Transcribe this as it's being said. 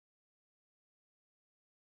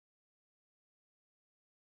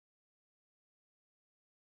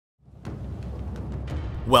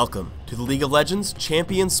Welcome to the League of Legends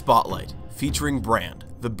Champion Spotlight, featuring Brand,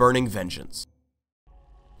 the Burning Vengeance.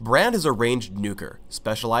 Brand is a ranged nuker,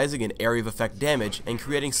 specializing in area of effect damage and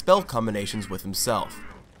creating spell combinations with himself.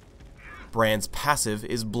 Brand's passive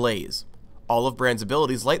is Blaze. All of Brand's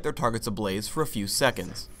abilities light their targets ablaze for a few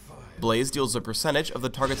seconds. Blaze deals a percentage of the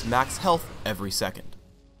target's max health every second.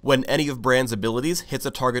 When any of Brand's abilities hits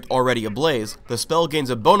a target already ablaze, the spell gains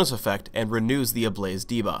a bonus effect and renews the ablaze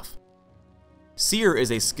debuff. Seer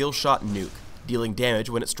is a skill shot nuke, dealing damage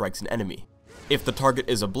when it strikes an enemy. If the target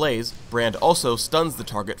is ablaze, Brand also stuns the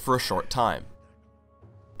target for a short time.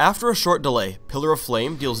 After a short delay, Pillar of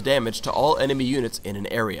Flame deals damage to all enemy units in an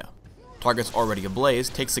area. Targets already ablaze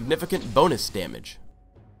take significant bonus damage.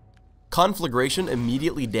 Conflagration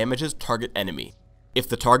immediately damages target enemy. If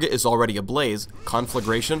the target is already ablaze,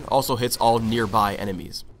 Conflagration also hits all nearby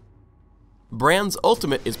enemies. Brand's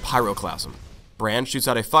ultimate is Pyroclasm. Brand shoots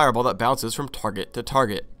out a fireball that bounces from target to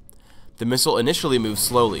target. The missile initially moves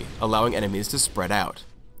slowly, allowing enemies to spread out.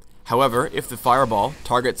 However, if the fireball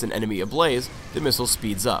targets an enemy ablaze, the missile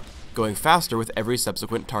speeds up, going faster with every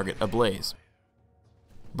subsequent target ablaze.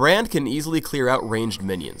 Brand can easily clear out ranged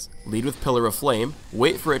minions, lead with Pillar of Flame,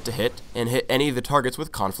 wait for it to hit, and hit any of the targets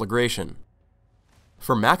with Conflagration.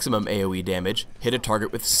 For maximum AoE damage, hit a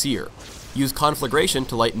target with Seer. Use Conflagration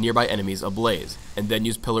to light nearby enemies ablaze, and then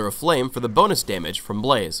use Pillar of Flame for the bonus damage from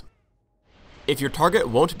Blaze. If your target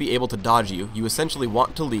won't be able to dodge you, you essentially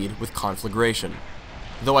want to lead with Conflagration.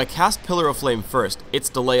 Though I cast Pillar of Flame first, its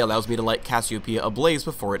delay allows me to light Cassiopeia ablaze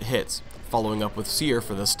before it hits, following up with Seer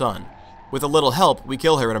for the stun. With a little help, we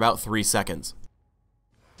kill her in about 3 seconds.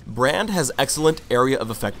 Brand has excellent area of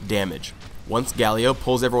effect damage. Once Galio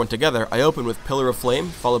pulls everyone together, I open with Pillar of Flame,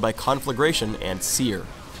 followed by Conflagration and Seer.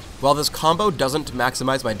 While this combo doesn't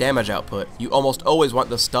maximize my damage output, you almost always want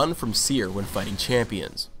the stun from Seer when fighting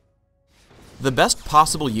champions. The best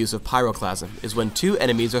possible use of Pyroclasm is when 2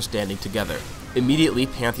 enemies are standing together. Immediately,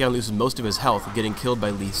 Pantheon loses most of his health, getting killed by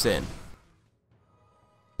Lee Sin.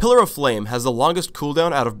 Pillar of Flame has the longest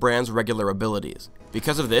cooldown out of Brand's regular abilities.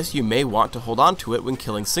 Because of this, you may want to hold on to it when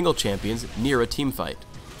killing single champions near a teamfight.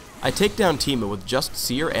 I take down Teemo with just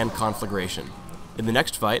Seer and Conflagration. In the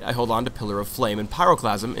next fight, I hold on to Pillar of Flame and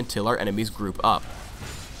Pyroclasm until our enemies group up.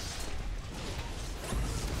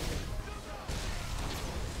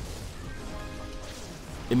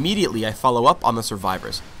 Immediately, I follow up on the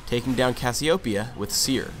survivors, taking down Cassiopeia with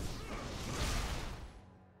Seer.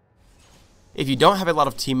 If you don't have a lot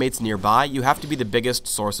of teammates nearby, you have to be the biggest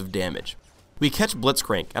source of damage. We catch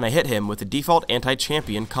Blitzcrank, and I hit him with the default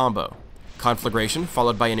anti-champion combo. Conflagration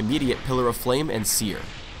followed by an immediate Pillar of Flame and Seer.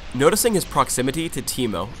 Noticing his proximity to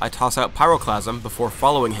Teemo, I toss out Pyroclasm before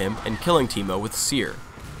following him and killing Teemo with Seer.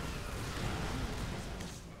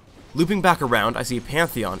 Looping back around, I see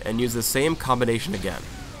Pantheon and use the same combination again.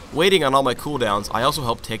 Waiting on all my cooldowns, I also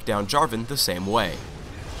help take down Jarvan the same way.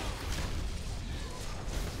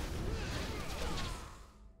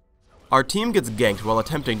 Our team gets ganked while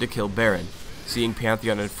attempting to kill Baron. Seeing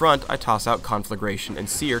Pantheon in front, I toss out Conflagration and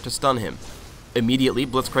Seer to stun him. Immediately,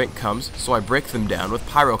 Blitzcrank comes, so I break them down with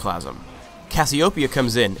Pyroclasm. Cassiopeia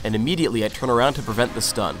comes in, and immediately I turn around to prevent the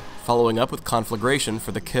stun, following up with Conflagration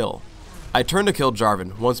for the kill. I turn to kill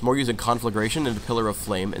Jarvan, once more using Conflagration and Pillar of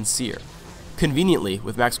Flame and Seer. Conveniently,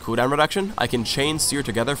 with max cooldown reduction, I can chain Seer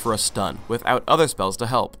together for a stun, without other spells to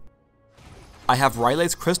help. I have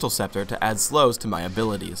Rylai's Crystal Scepter to add slows to my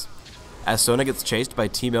abilities. As Sona gets chased by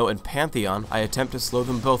Teemo and Pantheon, I attempt to slow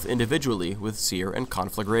them both individually with Seer and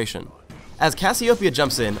Conflagration. As Cassiopeia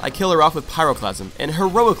jumps in, I kill her off with Pyroclasm, and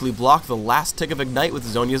heroically block the last tick of Ignite with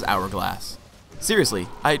Zhonya's Hourglass. Seriously,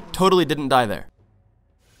 I totally didn't die there.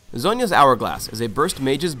 Zhonya's Hourglass is a burst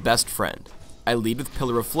mage's best friend. I lead with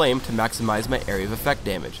Pillar of Flame to maximize my area of effect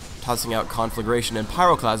damage, tossing out Conflagration and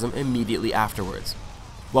Pyroclasm immediately afterwards.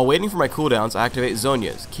 While waiting for my cooldowns, I activate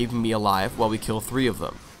Zhonya's, keeping me alive while we kill 3 of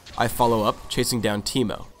them. I follow up, chasing down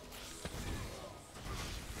Teemo.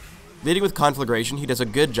 Leading with Conflagration, he does a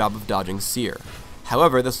good job of dodging Seer.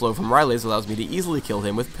 However, the slow from Rylai's allows me to easily kill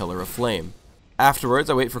him with Pillar of Flame. Afterwards,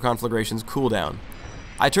 I wait for Conflagration's cooldown.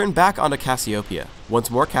 I turn back onto Cassiopeia, once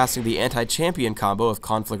more casting the anti-champion combo of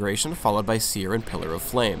Conflagration followed by Seer and Pillar of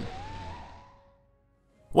Flame.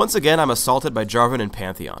 Once again, I'm assaulted by Jarvan and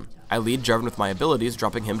Pantheon. I lead Jarvan with my abilities,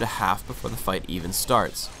 dropping him to half before the fight even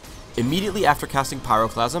starts. Immediately after casting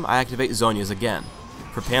Pyroclasm, I activate Zhonya's again.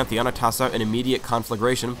 For Pantheon, I toss out an immediate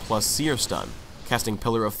Conflagration plus Seer stun, casting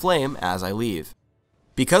Pillar of Flame as I leave.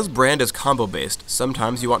 Because Brand is combo based,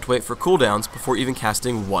 sometimes you want to wait for cooldowns before even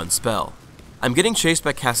casting one spell. I'm getting chased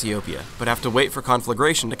by Cassiopeia, but have to wait for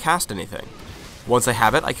Conflagration to cast anything. Once I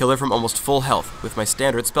have it, I kill her from almost full health with my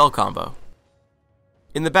standard spell combo.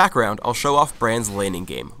 In the background, I'll show off Brand's laning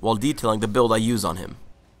game, while detailing the build I use on him.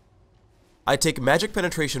 I take magic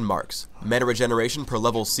penetration marks, mana regeneration per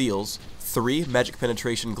level seals, 3 magic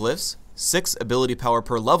penetration glyphs, 6 ability power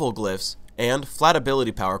per level glyphs, and flat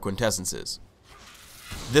ability power quintessences.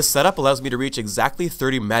 This setup allows me to reach exactly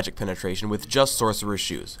 30 magic penetration with just Sorcerer's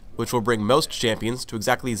Shoes, which will bring most champions to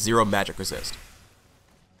exactly 0 magic resist.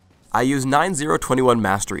 I use 9/0/21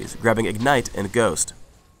 masteries, grabbing Ignite and Ghost.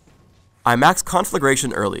 I max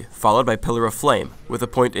Conflagration early, followed by Pillar of Flame, with a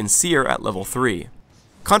point in Seer at level 3.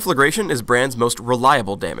 Conflagration is Brand's most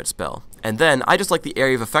reliable damage spell, and then I just like the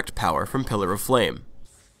area of effect power from Pillar of Flame.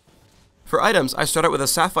 For items, I start out with a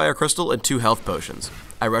Sapphire Crystal and 2 health potions.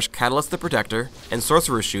 I rush Catalyst the Protector and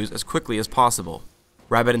Sorcerer's Shoes as quickly as possible.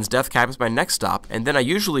 Rabadon's Death Cap is my next stop, and then I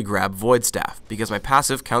usually grab Void Staff, because my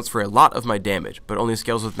passive counts for a lot of my damage, but only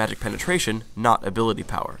scales with magic penetration, not ability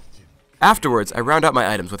power. Afterwards, I round out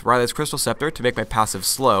my items with Riley's Crystal Scepter to make my passive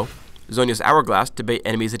slow, Zhonya's Hourglass to bait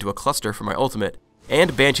enemies into a cluster for my ultimate,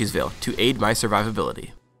 and Banshee's Veil to aid my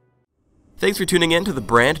survivability. Thanks for tuning in to the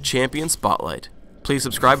Brand Champion Spotlight. Please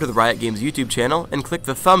subscribe to the Riot Games YouTube channel and click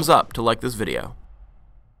the thumbs up to like this video.